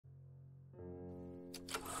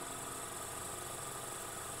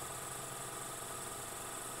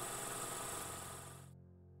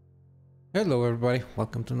Hello everybody,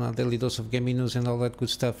 welcome to another daily dose of gaming news and all that good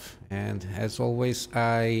stuff. And as always,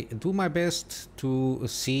 I do my best to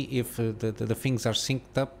see if the things are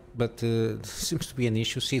synced up, but there seems to be an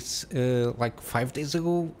issue. Since like 5 days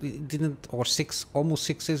ago, it didn't, or almost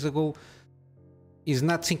 6 days ago, is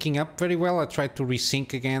not syncing up very well. I tried to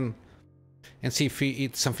resync again and see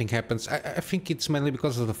if something happens. I think it's mainly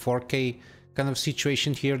because of the 4K kind of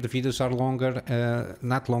situation here. The videos are longer,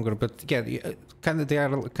 not longer, but yeah, they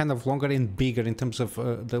are kind of longer and bigger in terms of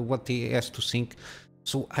what he has to sync.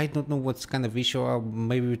 So I don't know what's kind of issue. I'll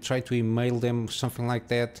maybe try to email them, something like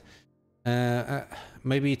that.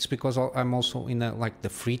 Maybe it's because I'm also in like the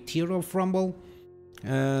free tier of Rumble.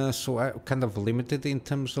 So I'm kind of limited in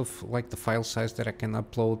terms of like the file size that I can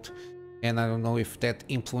upload, and I don't know if that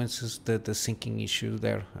influences the syncing issue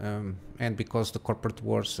there. And because the corporate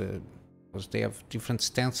wars, because they have different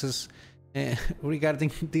stances regarding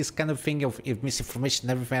this kind of thing of misinformation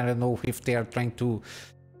and everything. I don't know if they are trying to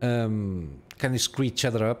kind of screw each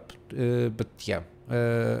other up, but yeah.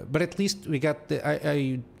 But at least we got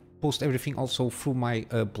I post everything also through my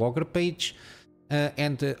blogger page.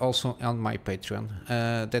 And also on my Patreon.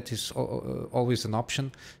 That is always an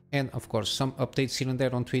option, and of course some updates here and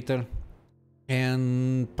there on Twitter.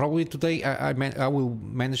 And probably today I will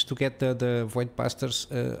manage to get the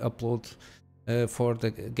VHPWR upload for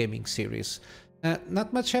the gaming series.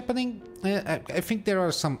 Not much happening. I think there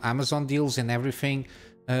are some Amazon deals and everything,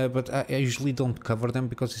 but I usually don't cover them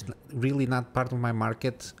because it's really not part of my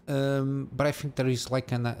market. But I think there is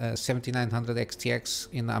like a 7900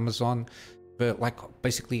 XTX in Amazon, like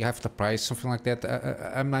basically half the price, something like that.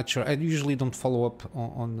 I'm not sure. I usually don't follow up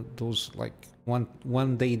on those like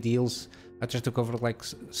one day deals. I try to cover like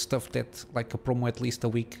stuff that like a promo at least a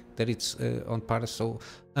week that it's on par. So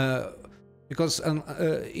because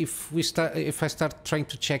if I start trying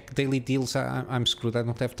to check daily deals, I'm screwed. I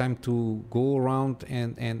don't have time to go around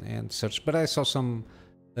and search. But I saw some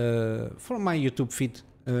from my YouTube feed.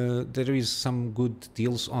 There is some good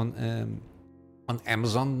deals on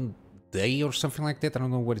Amazon Day or something like that. I don't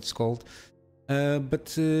know what it's called,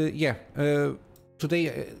 but yeah,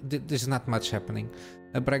 today there's not much happening,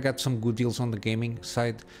 but I got some good deals on the gaming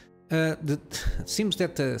side. It seems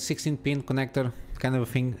that the 16-pin connector kind of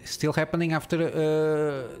thing is still happening after,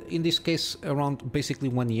 in this case, around basically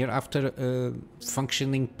 1 year after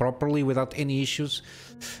functioning properly without any issues.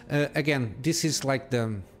 Again, this is like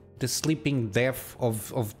the sleeping death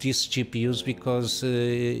of these GPUs, because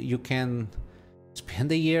you can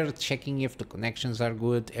spend a year checking if the connections are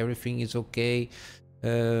good, everything is okay,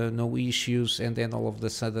 no issues, and then all of a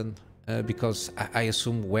sudden, because I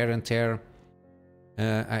assume wear and tear,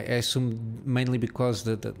 I assume mainly because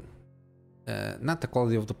not the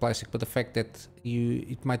quality of the plastic, but the fact that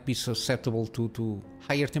it might be susceptible to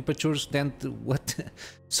higher temperatures than what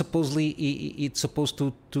supposedly it's supposed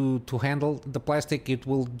to handle. The plastic, it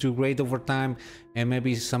will degrade over time, and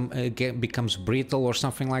maybe some becomes brittle or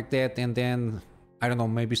something like that, and then I don't know,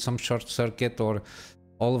 maybe some short circuit, or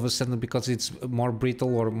all of a sudden, because it's more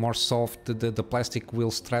brittle or more soft, the plastic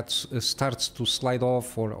will starts to slide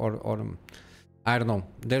off, or I don't know.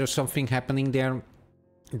 There is something happening there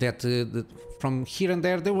that from here and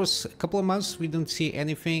there was a couple of months we didn't see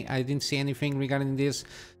anything. I didn't see anything regarding this,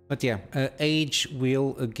 but yeah, age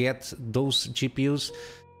will get those GPUs.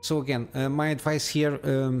 So again, my advice here,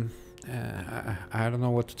 I don't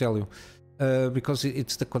know what to tell you. Because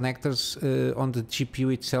it's the connectors on the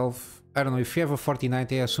GPU itself. I don't know, if you have a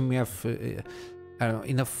 4090, I assume you have I don't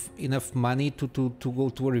know, enough money to go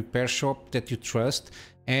to a repair shop that you trust,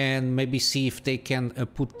 and maybe see if they can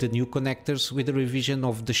put the new connectors with the revision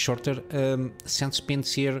of the shorter sense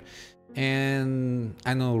pins here, and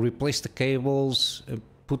I don't know, replace the cables,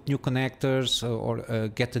 put new connectors, or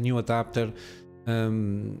get a new adapter,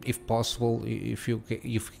 if possible, if you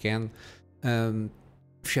can.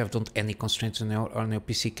 If you don't any constraints on your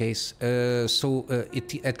PC case, so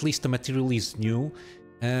at least the material is new,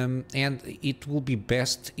 and it will be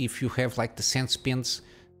best if you have like the sense pins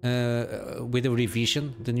with a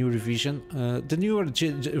revision, the new revision. The newer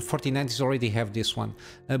 4090s already have this one,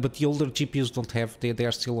 but the older GPUs don't have. They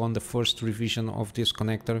are still on the first revision of this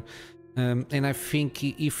connector. And I think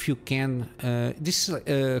if you can, this is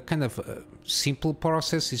a kind of a simple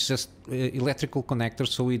process. It's just electrical connectors,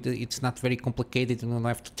 so it's not very complicated. You don't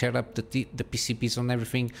have to tear up the PCBs and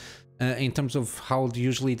everything. In terms of how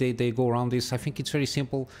usually they go around this, I think it's very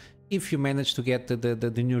simple. If you manage to get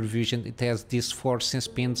the new revision, it has these 4 sense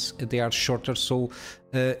pins. They are shorter, so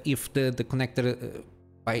if the connector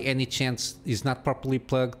by any chance is not properly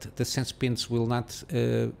plugged, the sense pins will not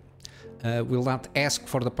will not ask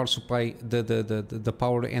for the power supply, the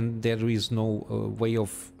power, and there is no way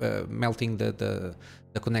of melting the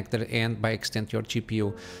connector and by extent your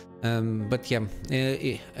GPU. But yeah,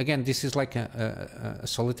 again, this is like a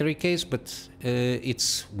solitary case, but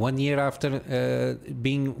it's 1 year after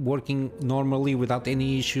being working normally without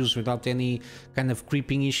any issues, without any kind of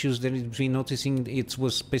creeping issues that we've been noticing. It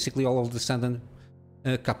was basically all of the sudden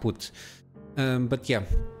kaput. But yeah,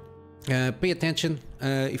 pay attention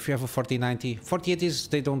if you have a 4090. 4080s,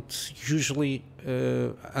 they don't usually,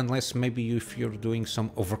 unless maybe if you're doing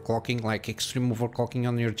some overclocking, like extreme overclocking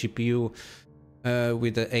on your GPU,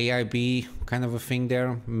 with the AIB kind of a thing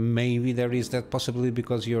there, maybe there is that possibility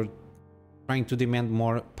because you're trying to demand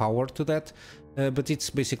more power to that. But it's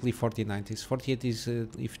basically 4090s.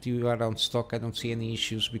 4080s, if you are on stock, I don't see any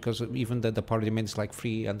issues because even the power demand is like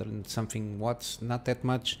 300 and something watts, not that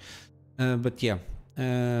much. But yeah,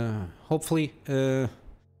 hopefully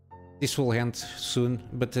this will end soon.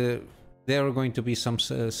 But there are going to be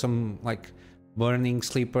some like burning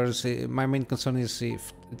sleepers. My main concern is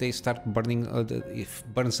if they start burning, if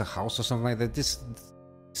burns a house or something like that.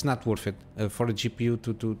 It's not worth it for a GPU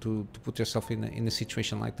to put yourself in a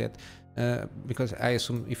situation like that. Because I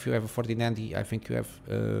assume if you have a 4090, I think you have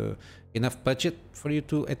enough budget for you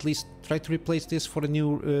to at least try to replace this for a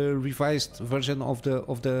new revised version of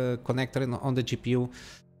the connector on the GPU.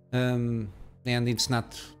 And it's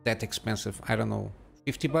not that expensive. I don't know,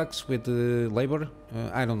 $50 with labor.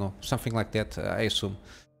 I don't know, something like that. I assume.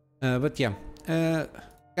 But yeah,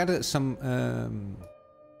 got some.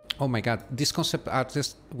 Oh my god, this concept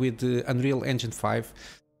artist with Unreal Engine 5.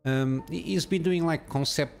 He's been doing like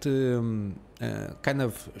concept kind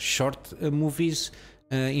of short movies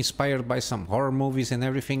inspired by some horror movies and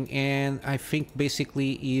everything, and I think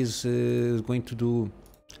basically he's going to do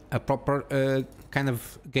a proper kind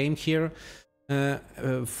of game here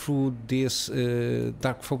through this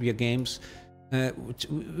Dark Phobia games. Which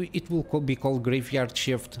it will be called Graveyard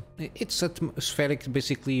Shift. It's atmospheric,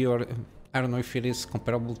 basically. Or I don't know if it is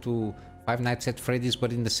comparable to Five Nights at Freddy's,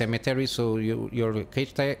 but in the cemetery. So you're a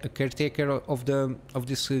caretaker of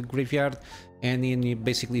this graveyard, and it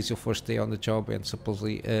basically is your first day on the job, and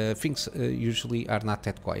supposedly things usually are not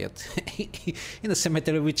that quiet in the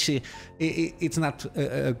cemetery, which it's not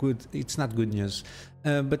good news.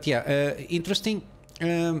 But yeah, interesting.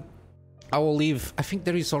 I will leave. I think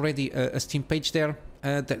there is already a Steam page there.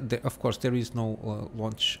 Of course, there is no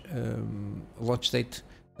launch date.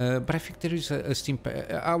 But I think there is a Steam.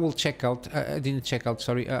 I will check out. I didn't check out.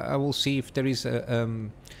 Sorry. I will see if there is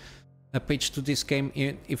a page to this game.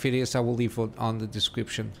 If it is, I will leave on the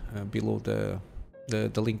description below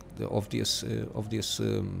the link of this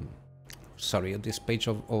this page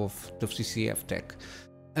of the CCF Tech.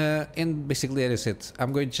 And basically that is it.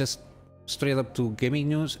 I'm going just straight up to gaming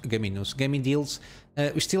deals.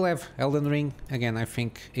 We still have Elden Ring. Again, I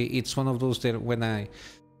think it's one of those that when I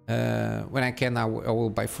can, I will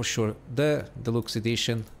buy for sure the deluxe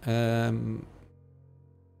edition.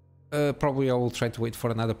 Probably I will try to wait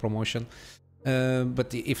for another promotion,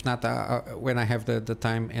 but if not, when I have the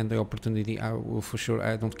time and the opportunity, I will for sure.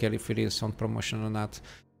 I don't care if it is on promotion or not.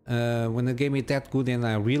 When the game is that good and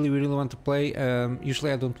I really want to play,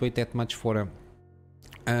 usually I don't wait that much for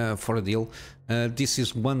a deal. This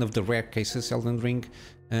is one of the rare cases, Elden Ring,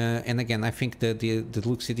 and again, I think the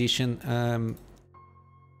deluxe edition.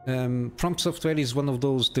 From Software is one of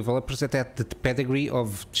those developers that had the pedigree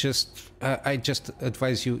of just. I just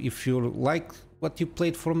advise you, if you like what you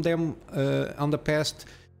played from them on the past,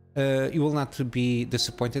 you will not be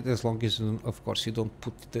disappointed as long as, of course, you don't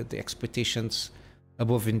put the expectations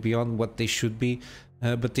above and beyond what they should be.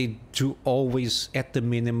 But they do always, at the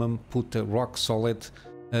minimum, put a rock solid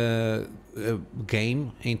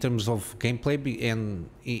game in terms of gameplay, and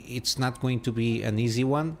it's not going to be an easy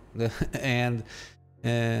one. And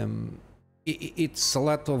it's a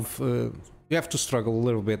lot of you have to struggle a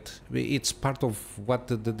little bit. It's part of what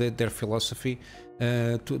their philosophy,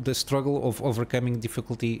 to the struggle of overcoming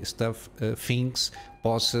difficulty stuff, things,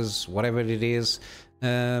 bosses, whatever it is,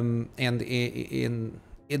 and in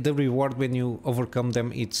the reward when you overcome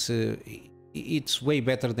them, it's way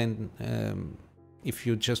better than if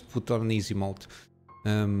you just put on easy mode.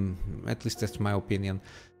 At least that's my opinion.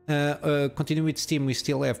 Continue with Steam, we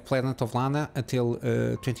still have Planet of Lana until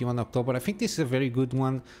 21 October. I think this is a very good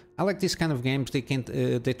one. I like this kind of games. They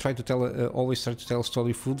try to tell, always try to tell a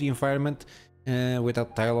story through the environment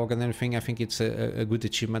without dialogue and everything. I think it's a good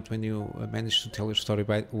achievement when you manage to tell your story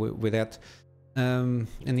with that. And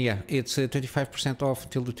yeah, it's 25% off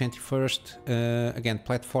till the 21st. Again,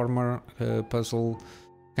 platformer, puzzle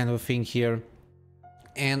kind of a thing here.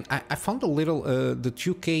 and I found a little the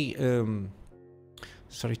 2K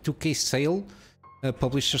 2K sale,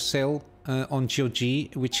 publisher sale on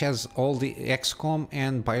GOG, which has all the XCOM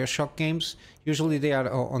and BioShock games. Usually they are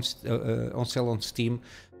on sale on Steam.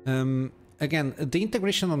 Again, the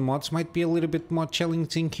integration on mods might be a little bit more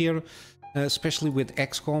challenging here, especially with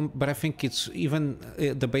XCOM, but I think it's even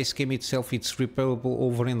the base game itself, it's repairable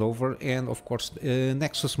over and over. And of course,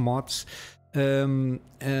 Nexus mods,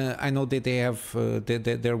 I know that they have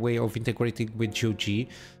their way of integrating with GOG.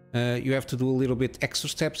 You have to do a little bit extra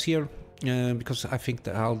steps here, because I think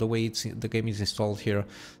how the way the game is installed here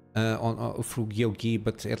through GOG,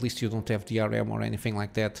 but at least you don't have DRM or anything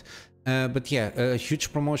like that. But yeah, a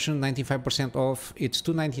huge promotion, 95% off. It's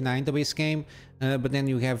 $2.99 the base game, but then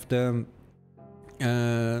you have the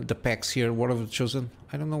packs here. War of the Chosen.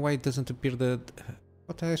 I don't know why it doesn't appear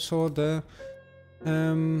but I saw the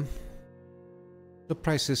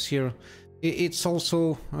prices here. It's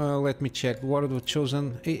also let me check. War of the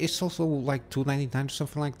Chosen. It's also like $2.99 or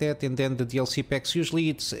something like that. And then the DLC packs. Usually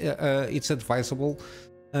it's advisable.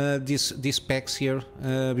 These packs here,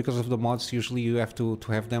 because of the mods, usually you have to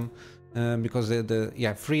have them, because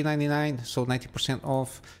 $3.99, so 90%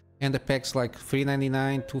 off, and the packs like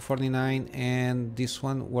 $3.99, $2.49, and this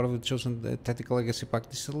one, War of the Chosen, the Tactical Legacy Pack,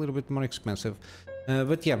 this is a little bit more expensive,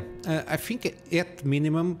 but yeah, I think at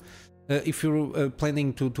minimum, if you're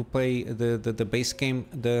planning to play the base game,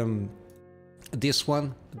 this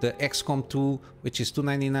one, the XCOM 2, which is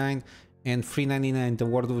 $2.99. And $3.99, the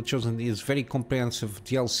War of the Chosen is very comprehensive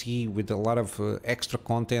DLC with a lot of extra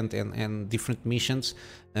content and different missions.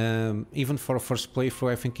 Even for a first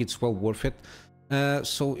playthrough, I think it's well worth it.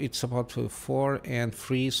 So it's about 4 and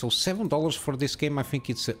 3, so $7 for this game. I think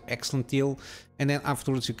it's an excellent deal. And then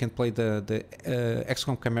afterwards you can play the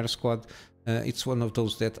XCOM Chimera Squad. It's one of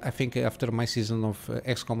those that I think after my season of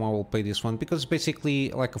XCOM I will play this one, because it's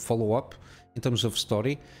basically like a follow-up in terms of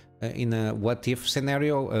story. In a what-if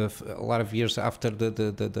scenario, a lot of years after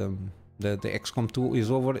the XCOM 2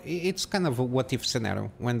 is over, it's kind of a what-if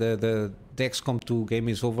scenario. When the XCOM 2 game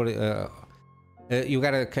is over, you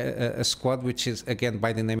got a squad which is, again,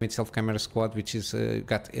 by the name itself, Chimera Squad, which is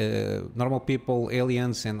got normal people,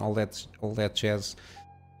 aliens, and all that jazz.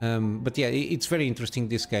 But yeah, it's very interesting,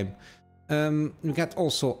 this game. We got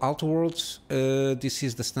also Outer Worlds. This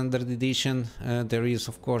is the standard edition. There is,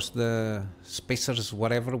 of course, the Spacers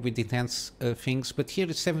whatever with enhanced things, but here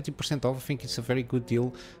it's 70% off. I think it's a very good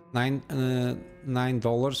deal.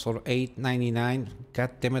 $9 or $8.99.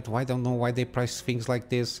 God damn it! I don't know why they price things like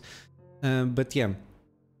this. But yeah,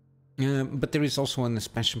 but there is also an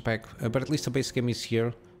expansion pack. But at least the base game is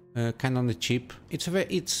here. Kind of on the cheap. It's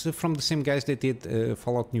from the same guys that did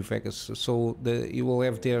Fallout New Vegas, so you will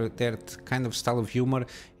have that kind of style of humor,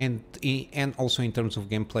 and also in terms of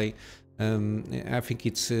gameplay. I think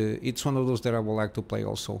it's one of those that I would like to play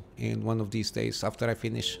also in one of these days after I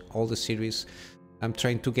finish all the series. I'm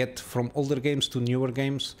trying to get from older games to newer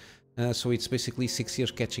games, so it's basically 6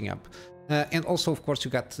 years catching up. And also, of course,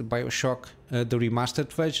 you got BioShock, the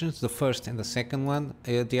remastered versions, the first and the second one.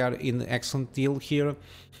 They are in excellent deal here.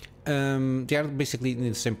 They are basically in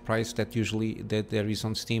the same price that usually there is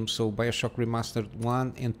on Steam. So BioShock Remastered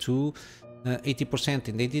 1 and 2, 80%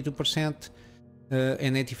 and 82%,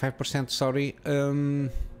 and 85%, sorry.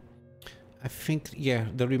 I think, yeah,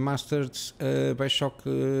 the remastered BioShock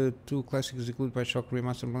 2 Classics include BioShock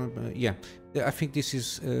Remastered 1. Yeah, I think this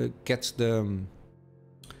is gets the...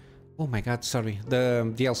 Oh my god, sorry,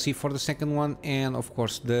 the DLC for the second one, and of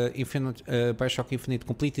course the Infinite BioShock Infinite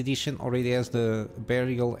Complete Edition already has the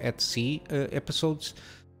Burial at Sea episodes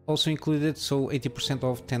also included, so 80%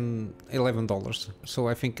 off, $11. So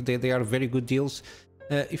I think they are very good deals.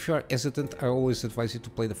 If you are hesitant, I always advise you to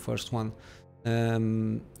play the first one.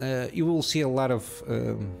 You will see a lot of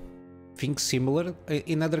things similar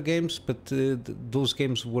in other games, but those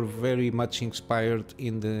games were very much inspired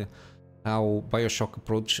in how BioShock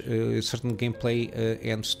approach certain gameplay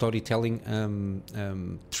and storytelling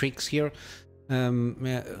tricks here.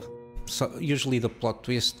 So usually the plot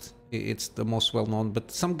twist, it's the most well known,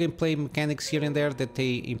 but some gameplay mechanics here and there that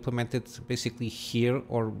they implemented basically here,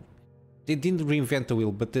 or they didn't reinvent the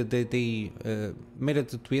wheel, but they made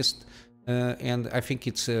it a twist, and I think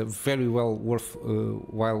it's very well worth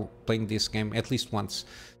while playing this game at least once.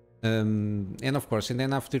 And of course, and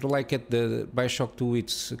then after you like it, the BioShock 2,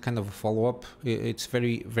 it's kind of a follow-up. It's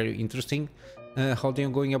very, very interesting how they're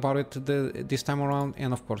going about it this time around.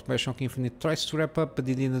 And of course, BioShock Infinite tries to wrap up, but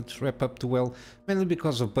they didn't wrap up too well, mainly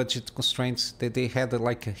because of budget constraints. They had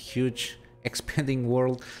like a huge expanding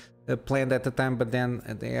world planned at the time, but then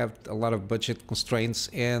they have a lot of budget constraints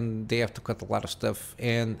and they have to cut a lot of stuff,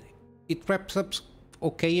 and it wraps up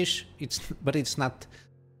okayish. But it's not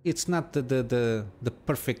the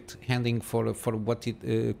perfect handling for what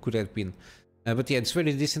it could have been. But yeah, it's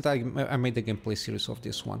very decent. I made a gameplay series of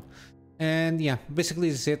this one, and yeah, basically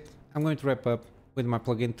this is it. I'm going to wrap up with my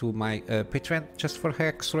plugin to my Patreon just for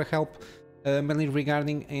extra help, mainly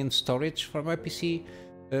regarding in storage for my PC,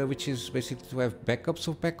 which is basically to have backups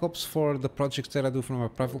of backups for the projects that I do for my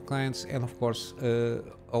private clients, and of course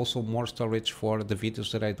also more storage for the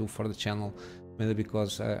videos that I do for the channel, mainly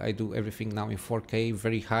because I do everything now in 4K,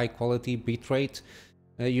 very high quality bitrate.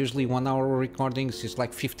 Usually 1 hour recordings is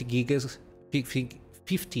like 50 gigabytes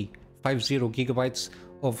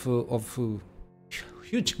of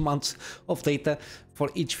huge amounts of data for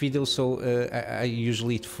each video, so I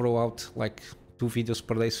usually throw out like 2 videos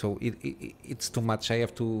per day, so it's too much. I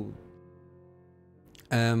have to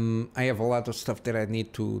I have a lot of stuff that I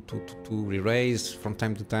need to erase from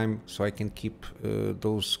time to time, so I can keep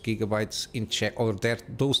those gigabytes in check, or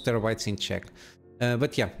those terabytes in check.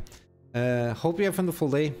 But yeah, hope you have a wonderful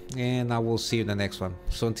day, and I will see you in the next one.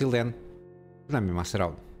 So until then, Kunamy Master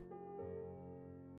out.